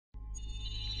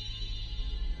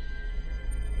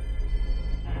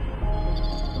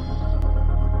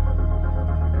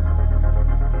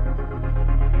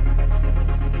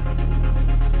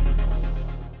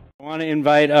want to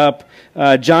invite up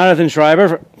Jonathan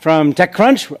Shieber from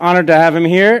TechCrunch. Honored to have him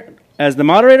here as the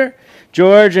moderator.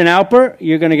 George and Alper,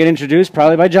 you're going to get introduced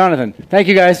probably by Jonathan. Thank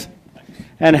you, guys.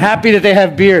 And happy that they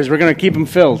have beers. We're going to keep them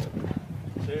filled.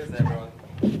 Cheers,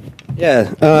 everyone.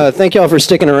 Yeah, thank you all for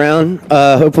sticking around.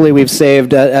 Hopefully we've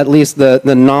saved at least the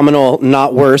nominal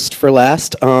not worst for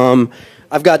last.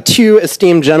 I've got two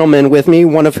esteemed gentlemen with me,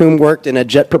 one of whom worked in a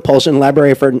jet propulsion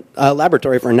laboratory for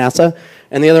NASA,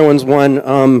 and the other one's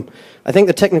won, I think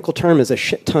the technical term is a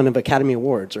shit ton of Academy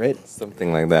Awards, right?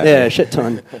 Something like that. Yeah, a shit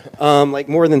ton. Like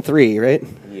more than 3, right?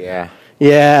 Yeah.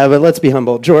 Yeah, but let's be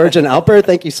humble. George and Alper,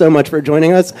 thank you so much for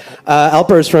joining us.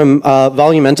 Alper is from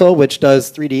Volumental, which does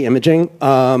 3D imaging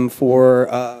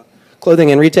for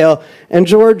clothing and retail, and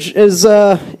George is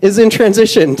in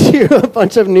transition to a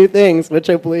bunch of new things, which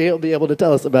hopefully he'll be able to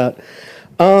tell us about.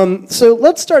 So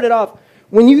let's start it off.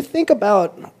 When you think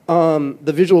about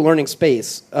the visual learning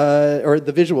space, or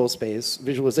the visual space,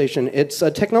 visualization, it's a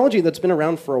technology that's been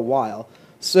around for a while.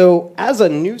 So as a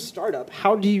new startup,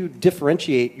 how do you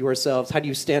differentiate yourselves? How do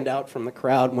you stand out from the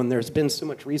crowd when there's been so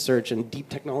much research and deep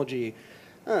technology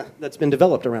that's been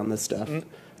developed around this stuff?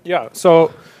 Yeah,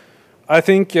 so I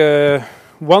think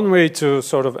one way to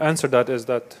sort of answer that is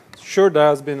that sure there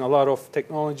has been a lot of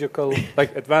technological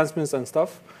like advancements and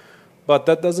stuff, but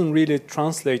that doesn't really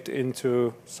translate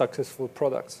into successful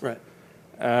products. Right.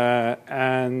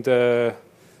 And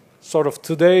sort of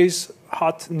today's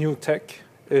hot new tech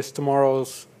is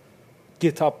tomorrow's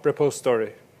GitHub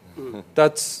repository. Mm-hmm.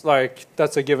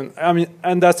 That's a given. I mean,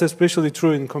 and that's especially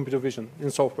true in computer vision, in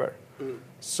software. Mm-hmm.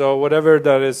 So whatever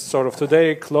that is sort of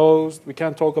today closed, we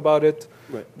can't talk about it,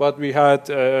 right. But we had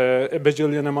a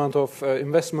bajillion amount of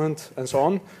investment and so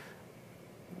on.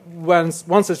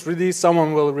 Once it's released,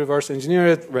 someone will reverse engineer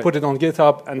it, right. Put it on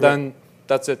GitHub, and then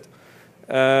that's it.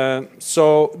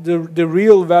 So the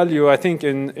real value, I think,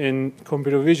 in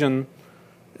computer vision,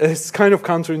 it's kind of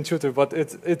counterintuitive, but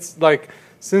it's like,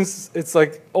 since it's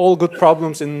like all good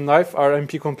problems in life are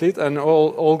NP complete and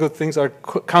all good things are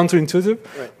counterintuitive,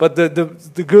 right. But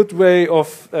the good way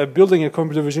of building a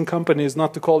computer vision company is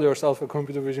not to call yourself a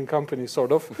computer vision company,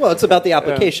 sort of. Well, it's about the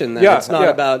application then. Yeah,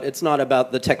 it's not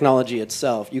about the technology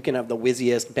itself. You can have the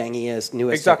whizziest, bangiest,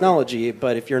 newest technology,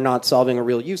 but if you're not solving a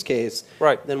real use case,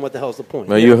 right. Then what the hell's the point?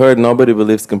 Well, you heard nobody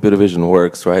believes computer vision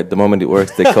works, right? The moment it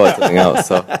works, they call it something else.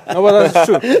 So. No, well, that's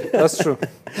true. That's true.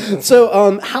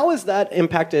 So how has that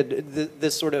impacted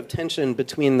this sort of tension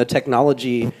between the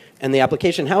technology and the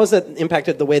application? How has that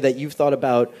impacted the way that you've thought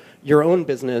about your own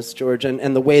business, George,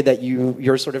 and the way that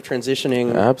you're sort of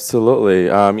transitioning?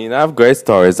 Absolutely. I mean, I have great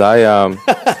stories.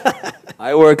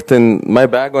 I worked in, my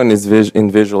background is in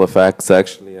visual effects,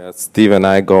 actually. Steve and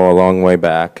I go a long way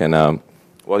back, and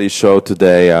what you showed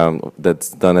today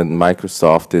that's done at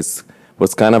Microsoft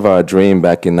was kind of our dream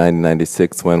back in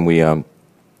 1996 when we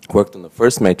worked on the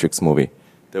first Matrix movie.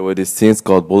 There were these scenes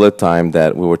called bullet time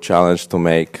that we were challenged to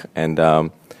make, and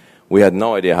we had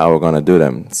no idea how we were going to do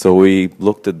them. So we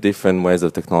looked at different ways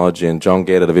of technology, and John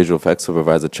Gator, the visual effects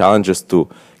supervisor, challenged us to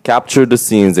capture the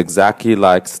scenes exactly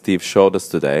like Steve showed us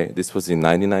today. This was in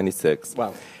 1996.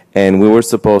 Wow. And we were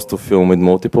supposed to film with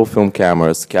multiple film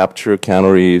cameras, capture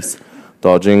Keanu Reeves,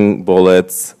 dodging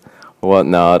bullets,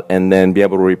 whatnot, and then be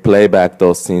able to replay back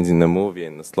those scenes in the movie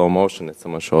in the slow motion that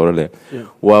someone showed earlier. Yeah.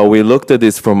 Well, we looked at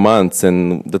this for months,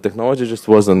 and the technology just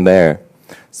wasn't there.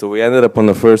 So we ended up on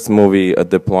the first movie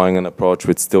deploying an approach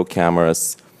with still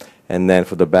cameras, and then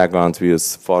for the backgrounds we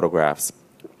use photographs.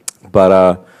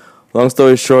 But long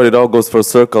story short, it all goes full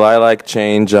circle. I like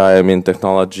change. I am in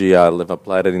technology. I've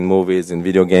applied it in movies, in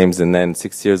video games, and then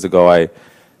 6 years ago I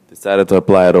decided to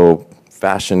apply it to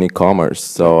fashion e-commerce.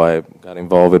 So I got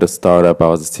involved with a startup. I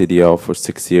was a CDO for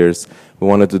 6 years. We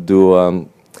wanted to do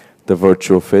the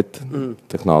virtual fit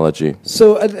technology.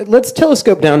 So let's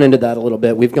telescope down into that a little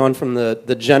bit. We've gone from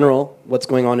the general, what's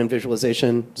going on in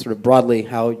visualization, sort of broadly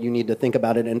how you need to think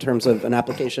about it in terms of an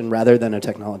application rather than a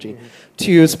technology,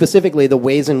 to specifically the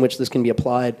ways in which this can be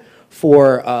applied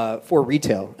for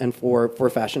retail and for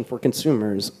fashion, for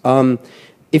consumers.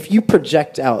 If you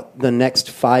project out the next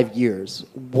 5 years,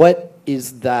 what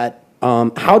is that?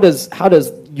 How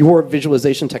does your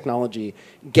visualization technology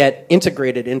get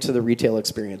integrated into the retail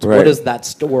experience? Right. What does that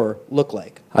store look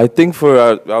like? I think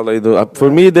for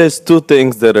me, there's two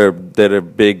things that are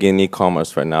big in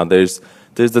e-commerce right now. There's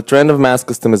the trend of mass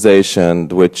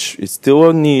customization, which is still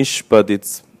a niche, but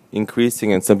it's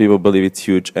increasing, and some people believe it's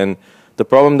huge. And the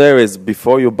problem there is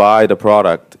before you buy the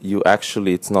product,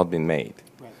 it's not been made.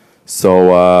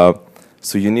 So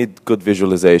you need good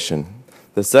visualization.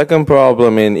 The second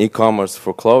problem in e-commerce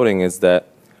for clothing is that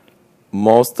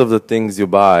most of the things you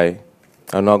buy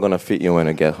are not going to fit you when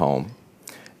you get home.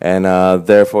 And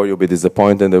therefore, you'll be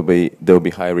disappointed. There'll be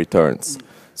high returns.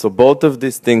 So both of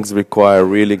these things require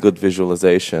really good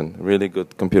visualization, really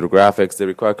good computer graphics. They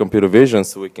require computer vision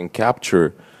so we can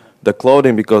capture the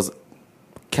clothing, because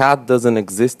CAD doesn't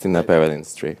exist in the apparel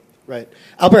industry. Right.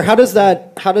 Alper, how does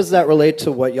that relate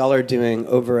to what y'all are doing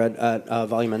over at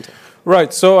Volumental?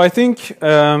 Right. So I think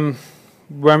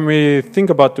when we think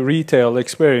about the retail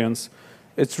experience,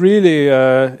 it's really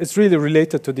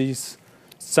related to these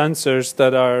sensors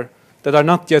that are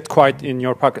not yet quite in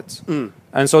your pockets.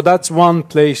 And so that's one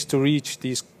place to reach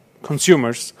these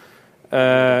consumers.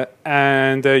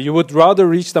 And you would rather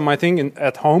reach them, I think,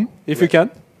 at home, if you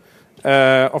can.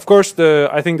 Of course,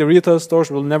 I think the retail stores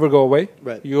will never go away.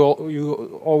 Right. You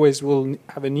always will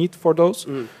have a need for those.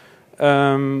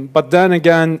 But then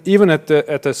again, even at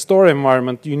the store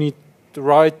environment, you need the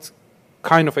right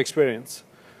kind of experience.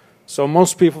 So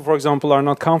most people, for example, are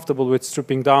not comfortable with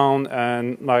stripping down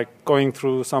and like going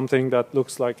through something that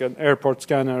looks like an airport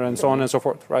scanner and so on and so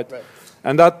forth, right?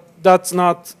 And that's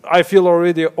not. I feel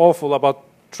already awful about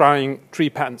trying 3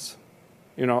 pens.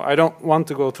 You know, I don't want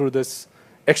to go through this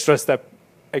extra step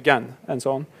again and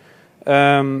so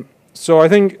on. So I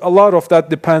think a lot of that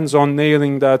depends on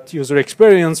nailing that user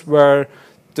experience where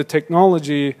the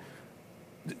technology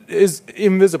is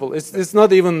invisible. It's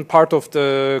not even part of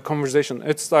the conversation.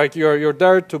 It's like you're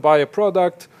there to buy a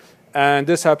product, and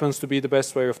this happens to be the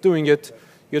best way of doing it.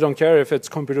 You don't care if it's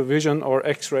computer vision or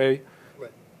X-ray.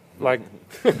 Like,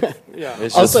 yeah.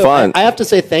 It's also, just fun. I have to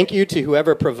say thank you to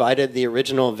whoever provided the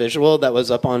original visual that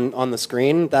was up on the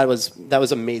screen. That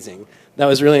was amazing. That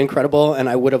was really incredible, and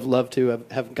I would have loved to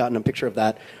have gotten a picture of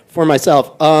that for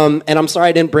myself. And I'm sorry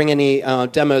I didn't bring any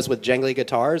demos with jangly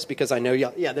guitars, because I know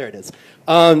y'all. Yeah, there it is.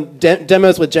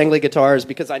 Demos with jangly guitars,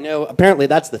 because I know apparently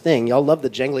that's the thing. Y'all love the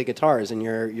jangly guitars in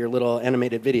your little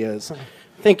animated videos.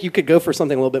 I think you could go for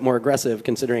something a little bit more aggressive,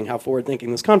 considering how forward-thinking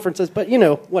this conference is, but, you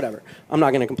know, whatever. I'm not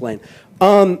going to complain.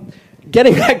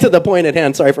 Getting back to the point at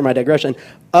hand, sorry for my digression.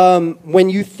 When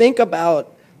you think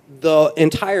about the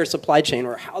entire supply chain,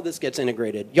 or how this gets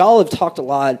integrated, y'all have talked a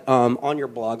lot on your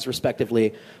blogs,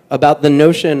 respectively, about the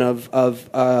notion of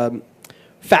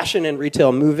fashion and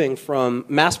retail moving from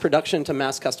mass production to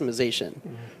mass customization.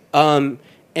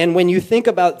 And when you think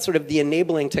about sort of the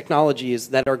enabling technologies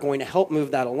that are going to help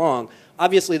move that along,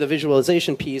 obviously the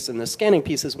visualization piece and the scanning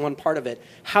piece is one part of it.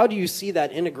 How do you see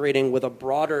that integrating with a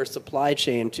broader supply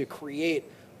chain to create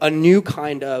a new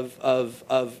kind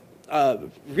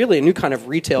really a new kind of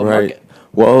retail market?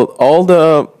 Well, all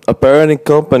the apparel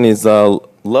companies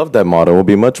love that model. It will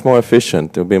be much more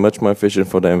efficient. It will be much more efficient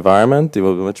for the environment. It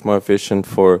will be much more efficient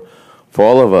for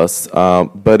all of us.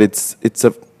 But it's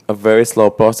a very slow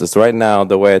process. Right now,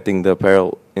 the way I think the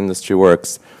apparel industry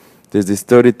works, there's this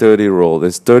 30-30 rule.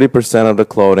 There's 30% of the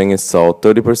clothing is sold,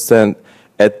 30%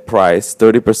 at price,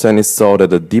 30% is sold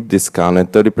at a deep discount,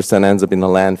 and 30% ends up in a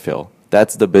landfill.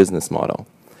 That's the business model.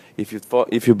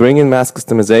 If you bring in mass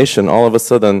customization, all of a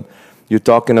sudden you're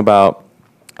talking about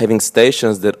having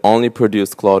stations that only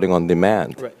produce clothing on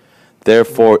demand. Right.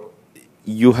 Therefore,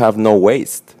 you have no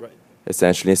waste,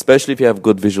 essentially, especially if you have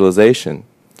good visualization.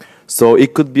 So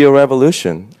it could be a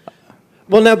revolution.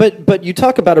 Well, no, but you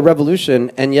talk about a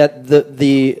revolution, and yet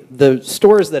the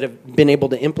stores that have been able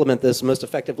to implement this most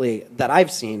effectively that I've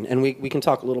seen, and we can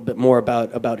talk a little bit more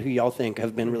about who y'all think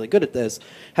have been really good at this,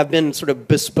 have been sort of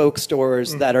bespoke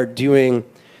stores that are doing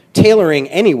tailoring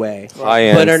anyway,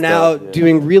 but are now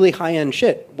doing really high-end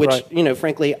shit, which, you know,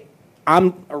 frankly,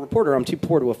 I'm a reporter. I'm too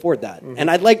poor to afford that.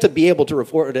 And I'd like to be able to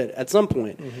afford it at some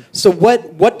point. So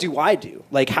what do I do?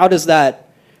 Like, how does that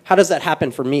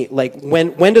happen for me? Like,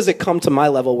 when does it come to my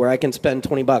level where I can spend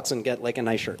 $20 and get like a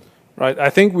nice shirt? Right. I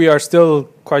think we are still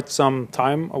quite some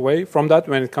time away from that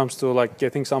when it comes to like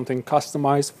getting something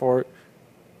customized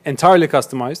entirely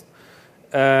customized.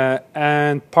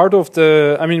 And part of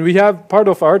part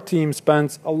of our team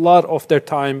spends a lot of their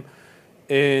time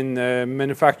in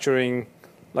manufacturing,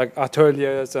 like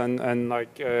ateliers and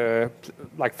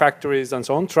like factories and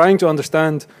so on, trying to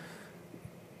understand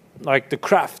like the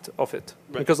craft of it,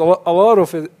 because a lot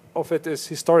of it is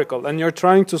historical, and you're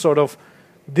trying to sort of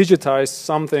digitize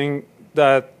something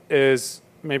that is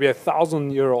maybe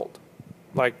 1,000-year-old,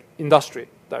 like industry,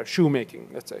 like shoemaking,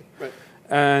 let's say. Right.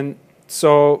 And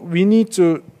so we need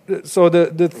to. So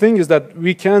the thing is that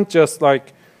we can't just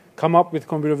like come up with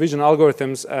computer vision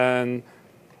algorithms and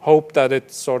hope that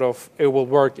it will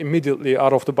work immediately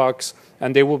out of the box,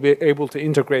 and they will be able to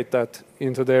integrate that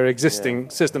into their existing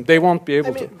system. They won't be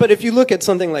able to. But if you look at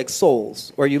something like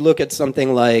Souls, or you look at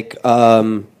something like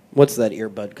what's that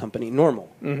earbud company? Normal,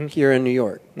 here in New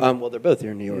York. Well, they're both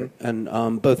here in New York,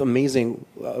 and both amazing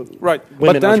right.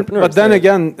 women entrepreneurs. But then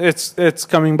again, it's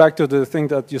coming back to the thing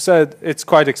that you said. It's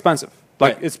quite expensive.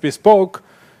 Like it's bespoke.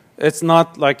 It's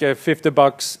not like a $50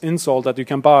 insole that you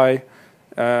can buy.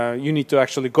 You need to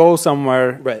actually go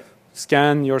somewhere,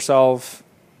 scan yourself.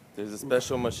 There's a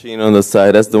special machine on the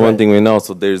side. That's the one thing we know.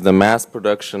 So there's the mass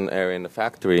production area in the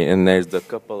factory, and there's a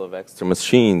couple of extra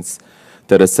machines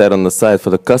that are set on the side for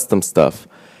the custom stuff.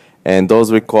 And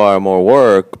those require more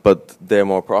work, but they're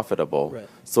more profitable.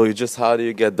 So you just, how do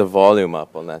you get the volume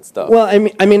up on that stuff? Well,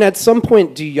 I mean, at some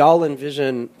point, do y'all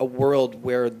envision a world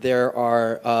where there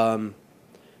are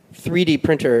 3D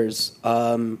printers,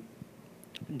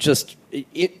 just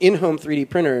in-home 3D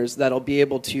printers that'll be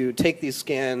able to take these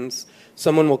scans,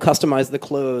 someone will customize the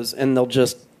clothes, and they'll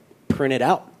just print it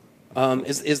out?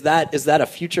 Is that a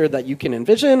future that you can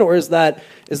envision, or is that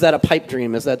a pipe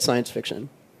dream? Is that science fiction?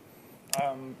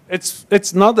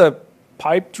 It's not a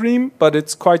pipe dream, but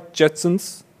it's quite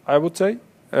Jetsons, I would say.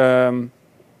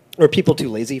 Are people too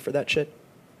lazy for that shit?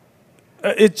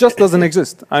 It just doesn't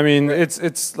exist. I mean,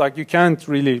 it's like you can't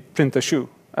really print a shoe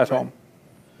at home.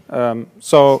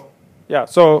 So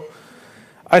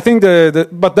I think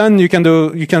but then you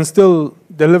can still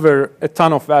deliver a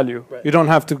ton of value. You don't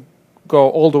have to go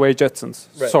all the way Jetsons,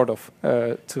 sort of.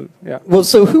 Well,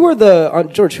 so who are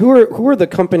George? Who are the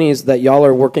companies that y'all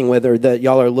are working with, or that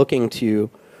y'all are looking to,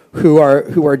 who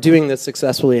are doing this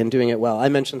successfully and doing it well? I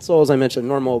mentioned Souls, I mentioned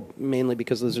Normal, mainly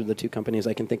because those are the two companies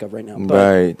I can think of right now.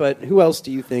 But who else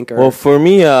do you think are? Well, for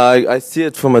me, I see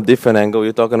it from a different angle.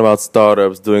 You're talking about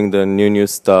startups doing the new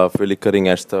stuff, really cutting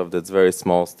edge stuff that's very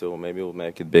small still. Maybe we'll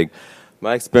make it big.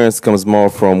 My experience comes more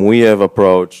from, we have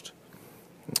approached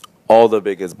all the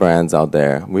biggest brands out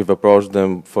there. We've approached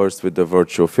them first with the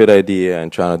virtual fit idea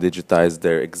and trying to digitize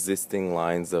their existing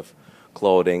lines of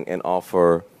clothing and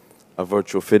offer a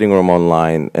virtual fitting room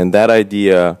online. And that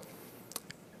idea,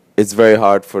 it's very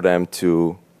hard for them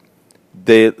to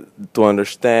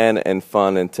understand and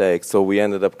fund and take. So we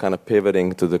ended up kind of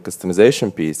pivoting to the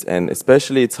customization piece. And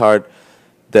especially it's hard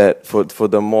that for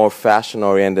the more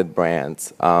fashion-oriented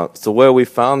brands. So where we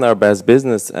found our best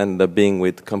business ended up being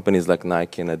with companies like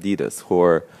Nike and Adidas, who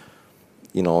are,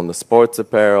 on the sports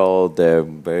apparel. They're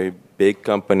very big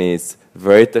companies,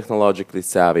 very technologically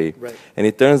savvy. And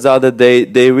it turns out that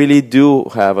they really do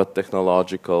have a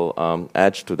technological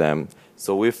edge to them.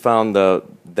 So we found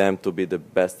them to be the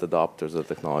best adopters of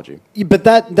technology. But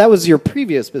that was your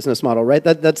previous business model, right?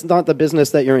 That's not the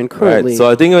business that you're in currently. Right. So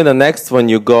I think in the next one,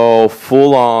 you go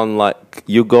full on, like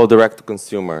you go direct to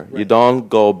consumer. You don't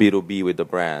go B2B with the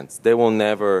brands. They will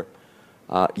never.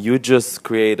 You just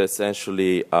create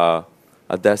essentially a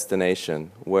destination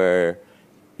where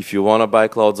if you want to buy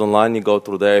clothes online, you go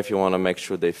through there if you want to make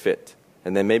sure they fit.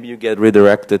 And then maybe you get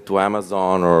redirected to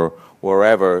Amazon or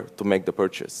wherever to make the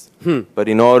purchase. But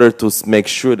in order to make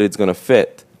sure that it's going to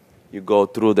fit, you go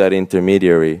through that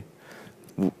intermediary.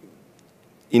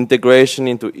 Integration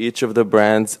into each of the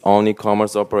brands' own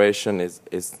e-commerce operation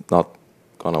is not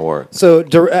going to work. So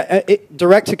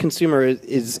direct to consumer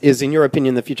is in your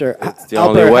opinion, the future? It's the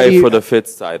only way for the fit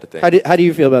side of things. How do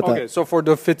you feel about that? Okay, so for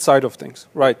the fit side of things,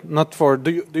 right? Not for,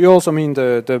 do you also mean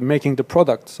the making the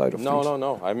product side of things?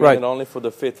 No. I mean it only for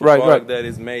the fit, for product that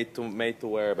is made to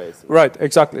wear, basically. Right,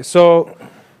 exactly. So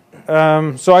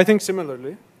I think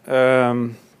similarly.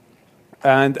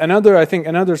 And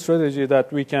another strategy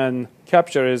that we can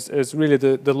capture is really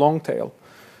the long tail.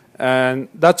 And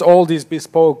that's all these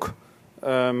bespoke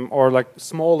or like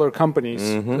smaller companies.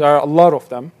 There are a lot of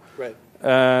them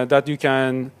that you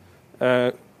can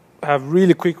have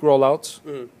really quick rollouts,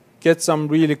 get some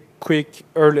really quick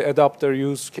early adopter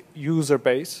user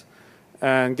base,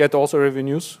 and get also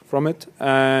revenues from it,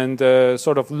 and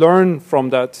sort of learn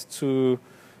from that to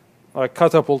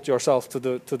catapult yourself to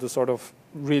the sort of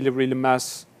really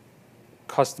mass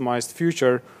customized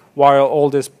future, while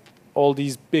all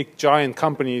these big giant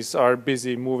companies are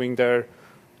busy moving their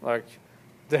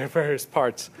various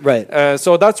parts. Right.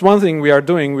 So that's one thing we are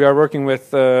doing. We are working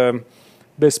with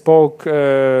bespoke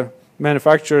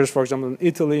manufacturers, for example, in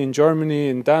Italy, in Germany,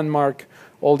 in Denmark,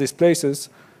 all these places,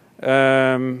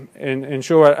 in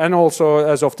Shieber, and also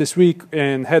as of this week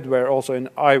in headwear, also in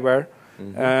eyewear.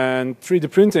 And 3D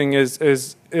printing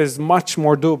is much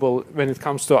more doable when it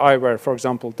comes to eyewear, for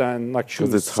example, than like shoes.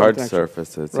 Because it's hard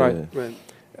surfaces. Right.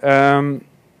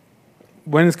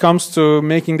 When it comes to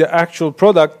making the actual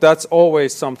product, that's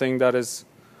always something that is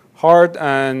hard,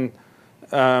 and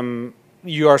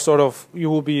you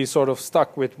will be sort of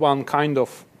stuck with one kind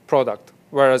of product,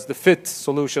 whereas the fit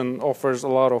solution offers a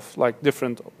lot of like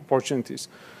different opportunities.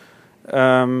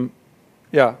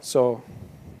 yeah, so.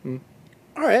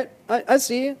 All right, I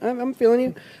see you. I'm feeling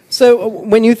you. So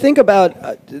when you think about,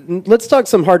 let's talk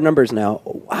some hard numbers now.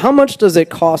 How much does it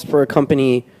cost for a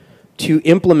company to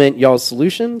implement y'all's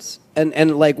solutions?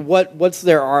 And like, what's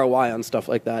their ROI on stuff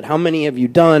like that? How many have you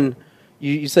done?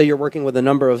 You say you're working with a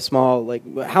number of small, like,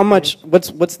 how much,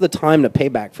 what's the time to pay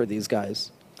back for these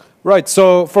guys? Right,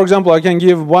 so for example, I can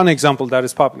give one example that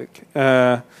is public.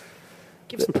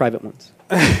 Give some private ones.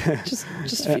 just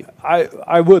a few.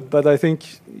 I would, but I think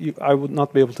I would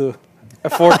not be able to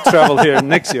afford travel here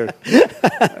next year,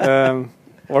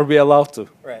 or be allowed to.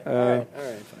 Right. All right.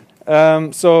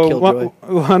 Fine. So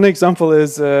one example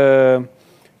is a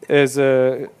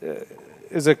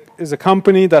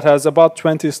company that has about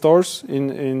 20 stores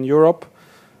in Europe,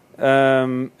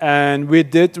 and we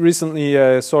did recently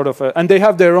and they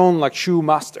have their own like shoe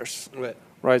masters.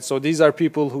 Right. So these are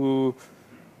people who.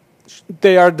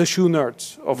 They are the shoe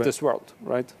nerds of this world,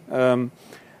 right?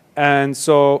 And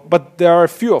so, but there are a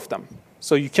few of them.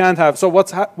 So you can't have. So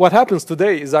what happens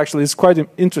today is actually quite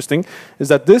interesting. Is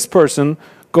that this person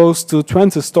goes to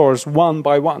 20 stores one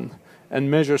by one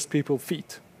and measures people's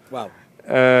feet. Wow.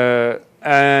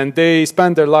 And they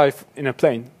spend their life in a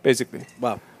plane, basically.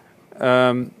 Wow.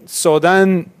 So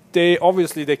then they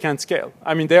can't scale.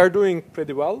 I mean, they are doing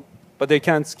pretty well, but they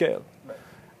can't scale.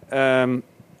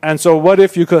 And so what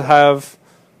if you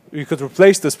could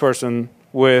replace this person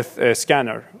with a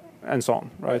scanner and so on,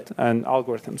 right? And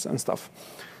algorithms and stuff.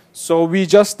 So we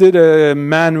just did a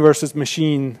man versus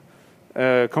machine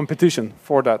competition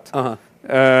for that.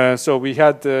 So we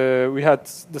had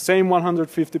the same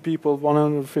 150 people,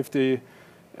 150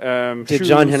 Did shoes.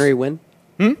 John Henry win?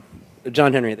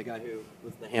 John Henry, the guy who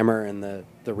with the hammer and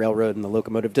the railroad and the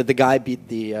locomotive. Did the guy beat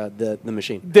the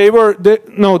machine?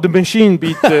 The machine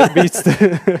beats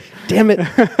the. Damn it!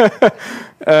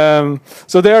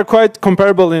 So they are quite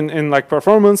comparable in like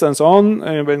performance and so on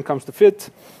when it comes to fit,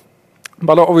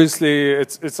 but obviously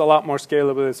it's a lot more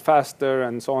scalable. It's faster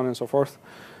and so on and so forth.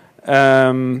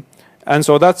 And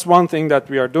so that's one thing that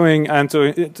we are doing. And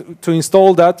to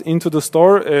install that into the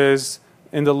store is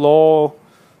in the low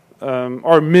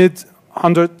or mid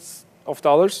hundreds of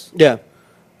dollars. Yeah.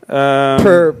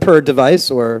 Per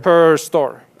device or per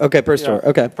store. Okay, per store.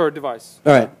 Okay. Per device.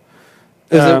 All right.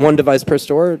 Is it one device per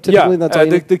store typically? Yeah. That's all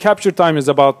you need? The capture time is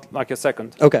about like a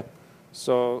second. Okay.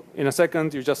 So in a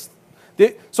second you just.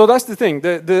 So that's the thing.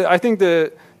 I think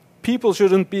the people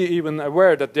shouldn't be even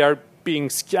aware that they are being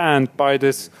scanned by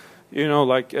this,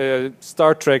 like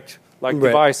Star Trek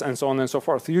device and so on and so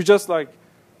forth. You just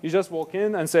walk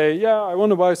in and say, yeah, I want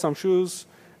to buy some shoes.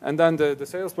 And then the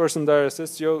salesperson there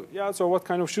assists you. Yeah, so what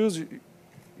kind of shoes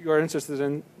you are interested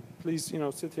in? Please,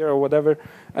 sit here or whatever.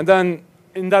 And then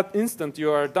in that instant,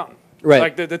 you are done. Right.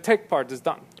 Like the tech part is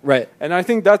done. Right. And I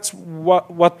think that's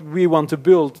what we want to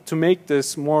build to make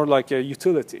this more like a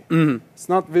utility. Mm-hmm. It's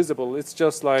not visible. It's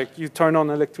just like you turn on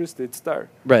electricity. It's there.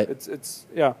 Right. It's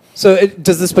yeah. So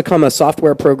does this become a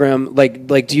software program? Like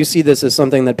do you see this as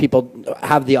something that people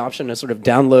have the option to sort of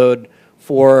download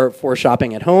for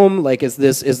shopping at home? Like, is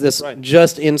this right.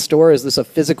 just in store? Is this a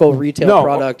physical retail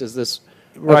product? Is this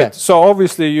right? Okay. So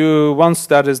obviously, once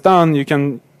that is done, you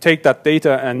can take that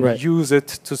data and right. use it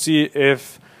to see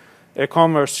if a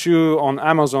Converse shoe on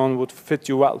Amazon would fit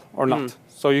you well or not.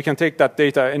 So you can take that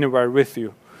data anywhere with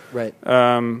you. Right.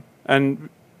 And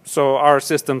so our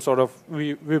system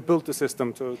we built the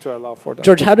system to allow for that.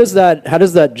 George, how does that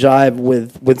jive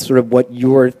with sort of what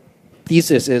your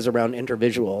thesis is around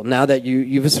intervisual? Now that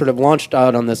you've sort of launched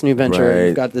out on this new venture, right.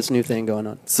 You've got this new thing going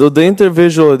on. So the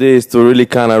intervisual idea is to really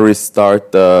kind of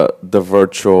restart the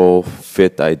virtual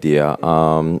fit idea,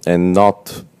 and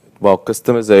not,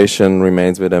 customization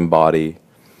remains with Embodee.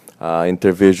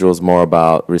 Intervisual is more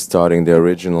about restarting the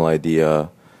original idea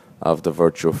of the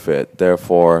virtual fit.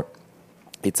 Therefore,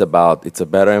 it's a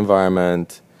better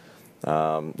environment.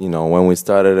 When we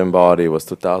started Embodee, it was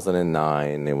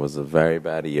 2009. It was a very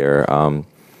bad year.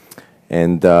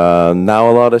 And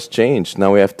now a lot has changed.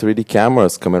 Now we have 3D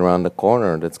cameras coming around the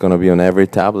corner that's going to be on every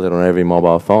tablet, on every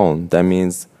mobile phone. That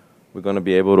means we're going to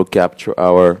be able to capture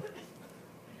our...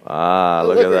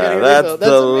 look at that. That's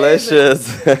delicious.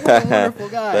 What a wonderful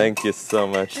guy. Thank you so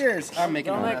much. Cheers. I'm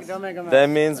making Don't make a mess. That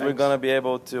means we're going to be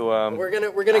able to... We're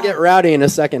gonna get rowdy in a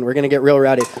second. We're gonna get real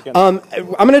rowdy. I'm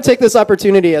gonna take this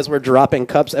opportunity as we're dropping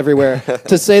cups everywhere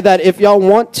to say that if y'all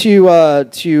want to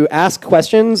ask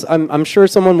questions, I'm sure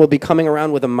someone will be coming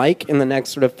around with a mic in the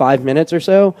next sort of 5 minutes or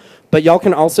so. But y'all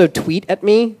can also tweet at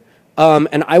me,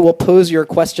 and I will pose your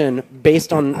question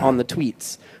based on the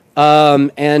tweets.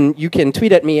 And you can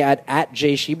tweet at me at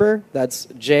JShieber. That's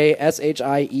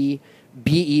JSHIEBER.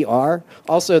 BER.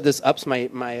 Also, this ups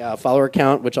my follower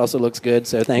count, which also looks good.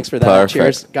 So thanks for that. Perfect.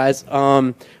 Cheers, guys.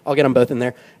 I'll get them both in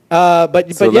there.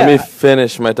 But So yeah, let me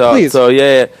finish my talk. Please. So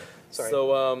yeah. Sorry.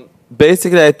 So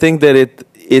basically, I think that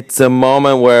it's a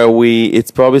moment where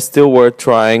it's probably still worth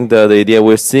trying the idea.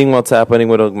 We're seeing what's happening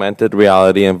with augmented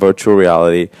reality and virtual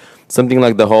reality. Something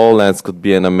like the HoloLens could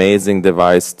be an amazing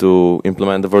device to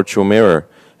implement the virtual mirror.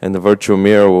 And the virtual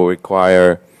mirror will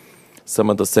require some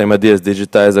of the same ideas.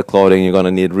 Digitize the clothing. You're going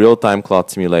to need real-time cloth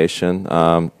simulation.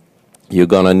 You're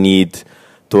going to need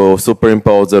to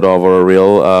superimpose it over a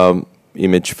real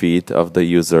image feed of the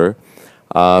user.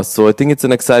 So I think it's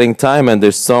an exciting time, and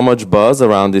there's so much buzz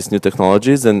around these new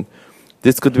technologies, and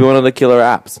this could be one of the killer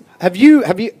apps. Have you?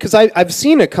 Because I've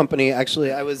seen a company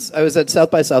actually. I was at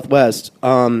South by Southwest,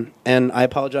 and I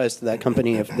apologize to that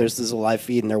company if this is a live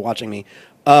feed and they're watching me.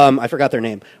 I forgot their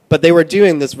name, but they were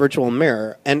doing this virtual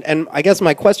mirror, and I guess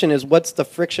my question is, what's the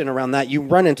friction around that? You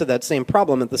run into that same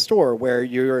problem at the store where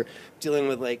you're dealing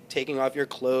with like taking off your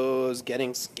clothes,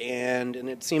 getting scanned, and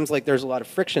it seems like there's a lot of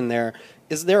friction there.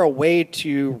 Is there a way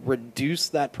to reduce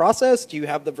that process? Do you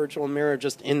have the virtual mirror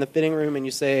just in the fitting room and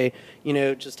you say,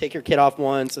 just take your kit off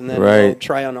once and then Right.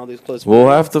 try on all these clothes? We'll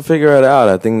have to figure it out.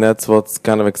 I think that's what's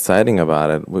kind of exciting about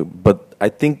it. But I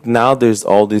think now there's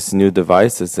all these new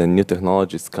devices and new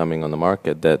technologies coming on the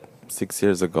market that 6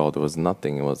 years ago there was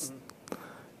nothing. It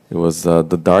was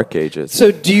the dark ages.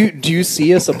 So do you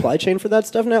see a supply chain for that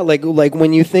stuff now? Like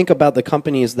when you think about the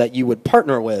companies that you would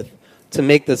partner with to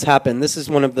make this happen, this is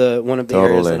one of the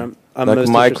areas that I'm like most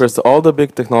Microsoft, interested. all the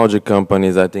big technology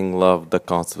companies, I think, love the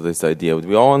concept of this idea.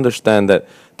 We all understand that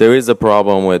there is a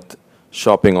problem with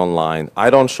shopping online. I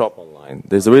don't shop online.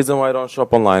 There's a reason why I don't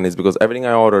shop online is because everything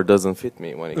I order doesn't fit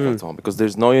me when it comes home because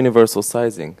there's no universal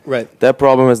sizing. Right. That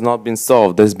problem has not been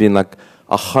solved. There's been like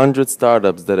 100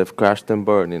 startups that have crashed and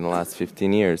burned in the last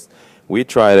 15 years. We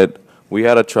tried it. We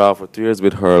had a trial for 2 years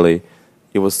with Hurley.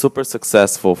 It was super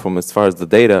successful from as far as the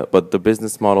data, but the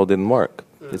business model didn't work.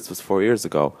 This was 4 years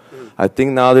ago. I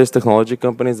think now there's technology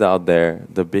companies out there,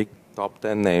 the big top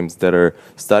 10 names, that are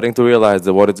starting to realize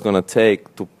that what it's going to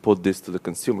take to put this to the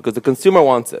consumer, because the consumer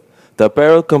wants it. The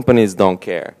apparel companies don't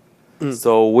care.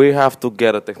 So we have to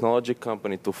get a technology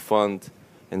company to fund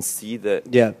and see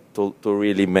that to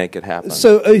really make it happen.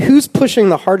 So who's pushing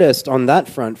the hardest on that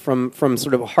front from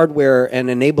sort of hardware and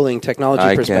enabling technology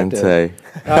I perspective? can't say.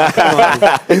 Oh,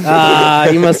 come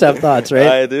on. You must have thoughts, right?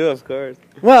 I do, of course.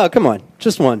 Well, come on.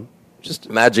 Just one. Just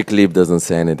Magic Leap doesn't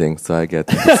say anything, so I get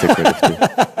the secret.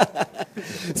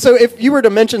 So if you were to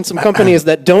mention some companies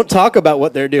that don't talk about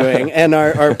what they're doing and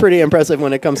are pretty impressive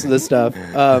when it comes to this stuff.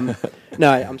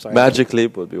 I'm sorry. Magic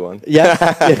Leap would be one. Yeah.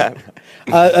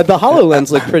 The HoloLens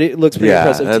looks pretty impressive too.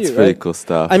 Yeah, that's pretty right? cool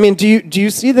stuff. I mean, do you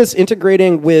see this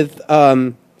integrating with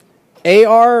AR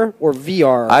or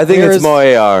VR? I think it's more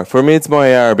AR. For me, it's more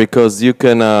AR because you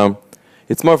can.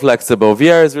 It's more flexible.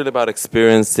 VR is really about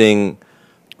experiencing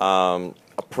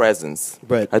a presence.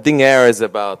 Right. I think AR is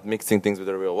about mixing things with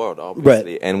the real world,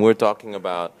 obviously. Right. And we're talking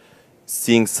about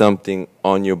seeing something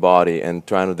on your body and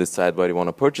trying to decide what you want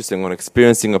to purchase and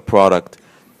experiencing a product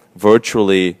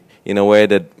virtually in a way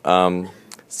that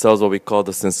solves what we call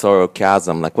the sensorial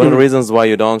chasm. Like one of the reasons why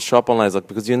you don't shop online is like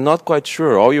because you're not quite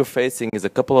sure. All you're facing is a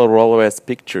couple of roll-ass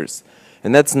pictures.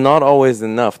 And that's not always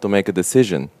enough to make a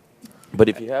decision. But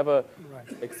if you have a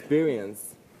experience...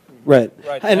 Right.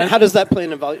 And how does that play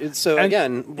into volume? So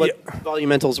again,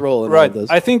 Volumental's role in all of this?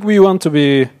 I think we want to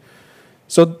be...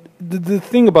 So the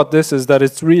thing about this is that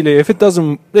it's really, if it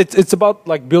doesn't, it's about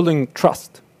like building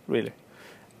trust, really.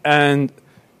 And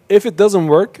if it doesn't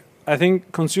work, I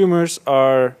think consumers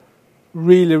are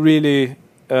really, really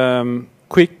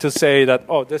quick to say that,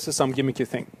 oh, this is some gimmicky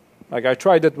thing. Like I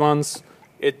tried it once,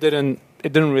 it didn't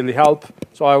really help,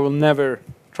 so I will never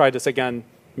try this again,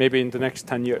 maybe in the next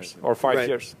 10 years or 5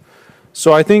 years.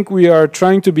 So I think we are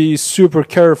trying to be super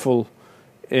careful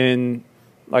in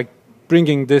like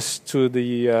bringing this to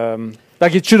the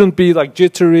like it shouldn't be like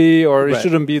jittery or it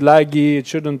shouldn't be laggy. It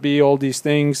shouldn't be all these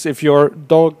things. If your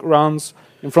dog runs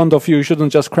in front of you, you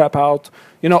shouldn't just crap out.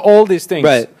 You know, all these things.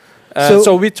 Right.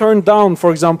 So we turned down,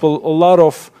 for example, a lot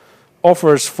of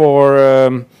offers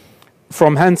for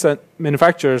from handset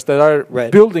manufacturers that are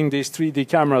building these 3D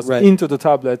cameras into the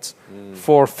tablets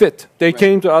for fit. They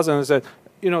came to us and said,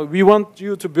 you know, we want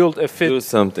you to build a fit, do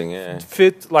something,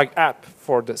 fit like app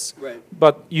for this. Right.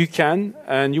 But you can,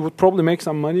 and you would probably make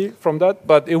some money from that.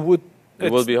 But it would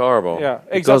be horrible. Yeah,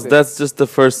 exactly. Because that's just the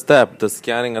first step. The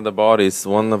scanning of the body is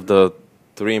one of the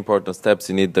 3 important steps.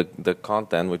 You need the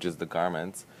content, which is the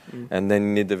garments. And then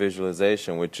you need the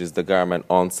visualization, which is the garment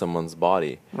on someone's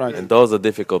body. Right. And those are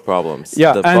difficult problems.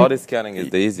 Yeah, the body scanning is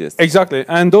the easiest. Exactly.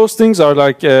 And those things are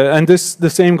like, and the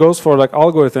same goes for like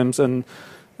algorithms and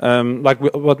like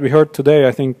what we heard today,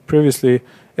 I think previously.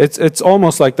 It's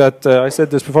almost like that, I said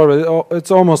this before, but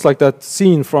it's almost like that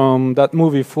scene from that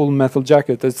movie Full Metal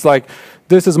Jacket. It's like,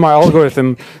 this is my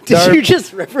algorithm. Did you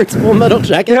just reference Full Metal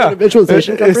Jacket at a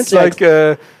visualization conference? It's like,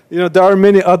 you know, there are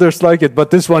many others like it, but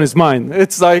this one is mine.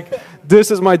 It's like,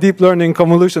 this is my deep learning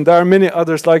convolution. There are many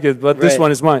others like it, but this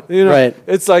one is mine. You know,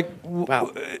 it's like,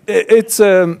 wow. It's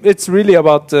really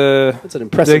about That's an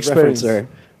impressive reference, sir.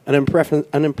 An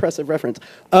impressive reference.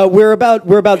 We're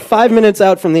about 5 minutes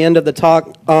out from the end of the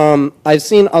talk. I've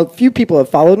seen a few people have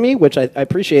followed me, which I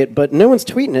appreciate, but no one's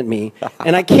tweeting at me,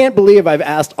 and I can't believe I've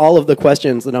asked all of the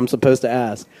questions that I'm supposed to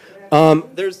ask.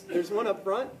 There's one up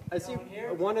front. I see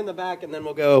one in the back, and then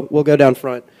we'll go down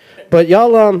front. But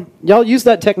y'all use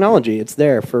that technology. It's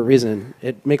there for a reason.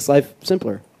 It makes life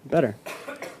simpler, better,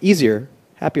 easier,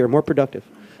 happier, more productive.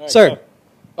 Right, sir.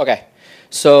 Okay.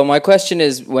 So my question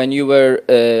is, when you were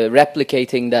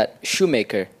replicating that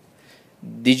shoemaker,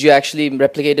 did you actually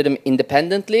replicate them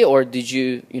independently, or did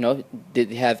you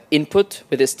have input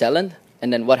with his talent,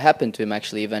 and then what happened to him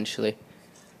actually eventually?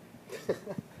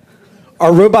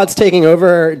 Are robots taking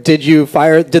over? Did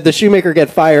the shoemaker get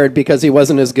fired because he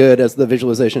wasn't as good as the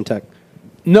visualization tech?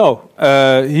 No,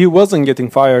 he wasn't getting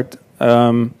fired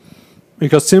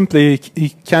because simply he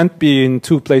can't be in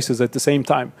two places at the same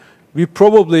time. We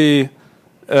probably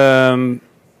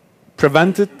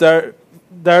prevented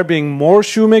there being more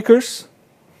shoemakers,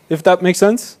 if that makes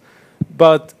sense.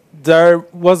 But there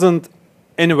wasn't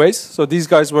anyways, so these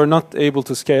guys were not able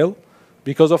to scale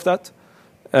because of that.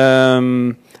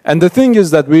 And the thing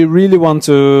is that we really want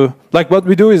to, like what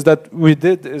we do is that we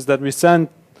send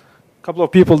a couple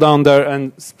of people down there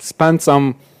and spend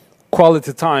some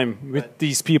quality time with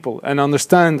these people and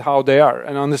understand how they are.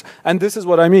 And this is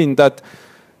what I mean, that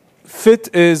fit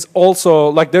is also,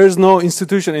 like there is no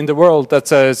institution in the world that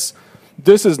says,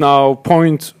 this is now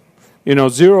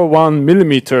 0.01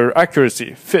 millimeter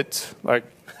accuracy, fit, like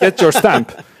get your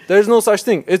stamp. There's no such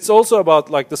thing. It's also about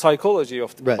like the psychology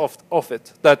of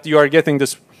it, that you are getting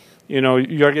this,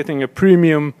 you are getting a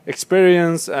premium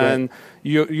experience, and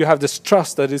you have this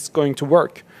trust that it's going to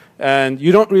work. And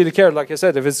you don't really care, like I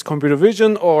said, if it's computer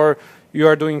vision or you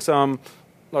are doing some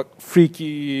like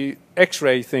freaky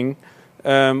X-ray thing,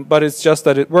 but it's just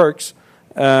that it works.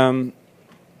 Yeah.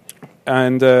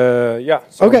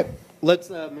 So okay, let's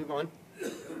move on.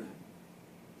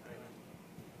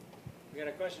 We got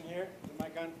a question here. The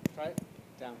mic on? Try it.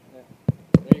 Down.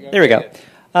 There you go.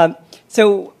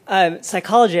 So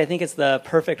psychology, I think, is the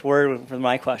perfect word for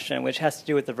my question, which has to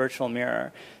do with the virtual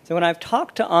mirror. So when I've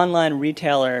talked to online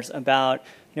retailers about,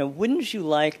 wouldn't you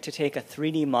like to take a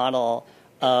 3D model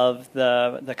of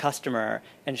the customer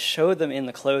and show them in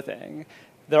the clothing,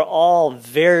 they're all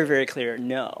very, very clear,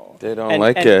 no. They don't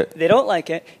like it. They don't like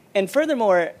it. And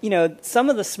furthermore, some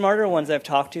of the smarter ones I've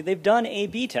talked to, they've done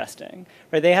A/B testing,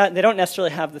 right? They don't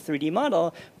necessarily have the 3D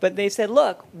model, but they said,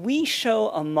 look, we show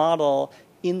a model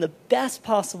in the best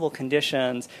possible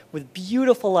conditions with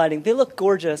beautiful lighting. They look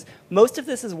gorgeous. Most of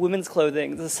this is women's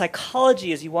clothing. The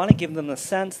psychology is you want to give them the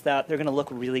sense that they're going to look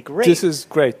really great. This is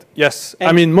great. Yes. And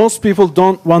I mean, most people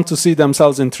don't want to see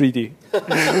themselves in 3D.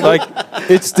 Like,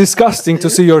 it's disgusting to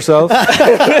see yourself in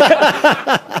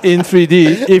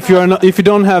 3D if you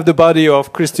don't have the body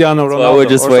of Cristiano Ronaldo. So we're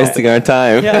just wasting our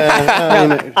time.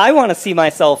 Yeah. I want to see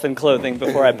myself in clothing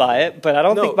before I buy it, but I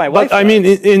don't think my wife does. I mean,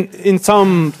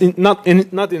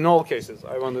 not in all cases.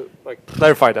 I want to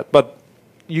clarify that, but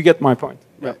you get my point.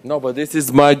 Yeah. No, but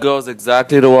goes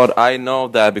exactly to what I know,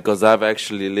 that because I've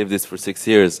actually lived this for 6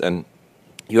 years, and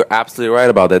you're absolutely right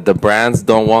about that. The brands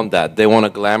don't want that. They want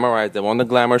to glamorize. They want the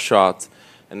glamour shots,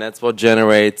 and that's what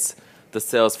generates the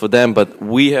sales for them. But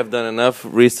we have done enough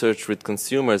research with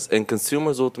consumers, and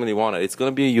consumers ultimately want it. It's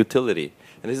going to be a utility,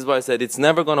 and this is why I said it's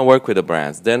never going to work with the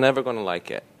brands. They're never going to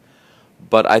like it.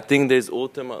 But I think there's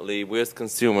ultimately, we as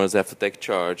consumers have to take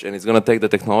charge, and it's going to take the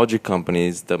technology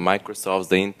companies, the Microsofts,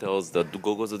 the Intels, the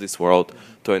Googles of this world,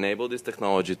 to enable this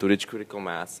technology to reach critical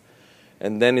mass,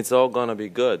 and then it's all going to be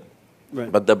good. Right.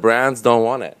 But the brands don't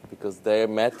want it, because their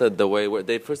method, the way where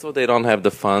first of all, they don't have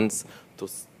the funds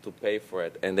to pay for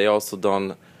it, and they also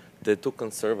don't. They're too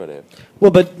conservative. Well,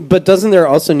 but doesn't there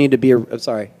also need to be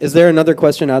sorry? Is there another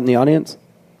question out in the audience?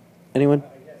 Anyone?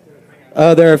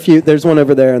 There are a few. There's one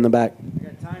over there in the back. We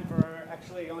got time for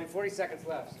actually only 40 seconds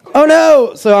left. Oh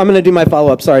do. So I'm going to do my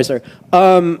follow-up. Sorry, sir.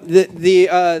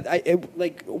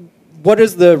 what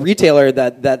is the retailer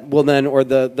that will then, or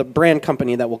the brand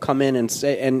company that will come in and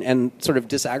say and sort of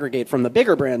disaggregate from the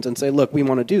bigger brands and say, look, we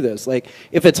want to do this? Like,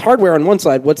 if it's hardware on one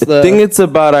side, what's the? I think it's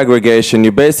about aggregation.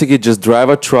 You basically just drive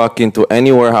a truck into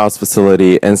any warehouse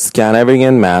facility and scan everything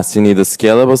en masse. You need a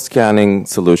scalable scanning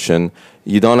solution.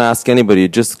 You don't ask anybody. You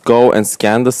just go and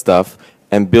scan the stuff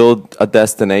and build a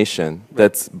destination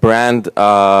that's brand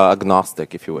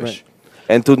agnostic, if you wish. Right.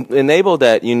 And to enable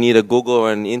that, you need a Google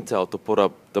or an Intel to put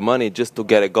up the money just to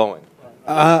get it going.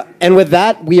 And with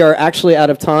that, we are actually out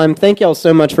of time. Thank you all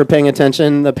so much for paying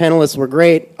attention. The panelists were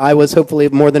great. I was hopefully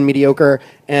more than mediocre.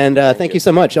 And thank you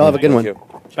so much. Y'all have a good one.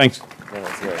 Thanks. Yeah,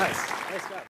 that's great. Nice.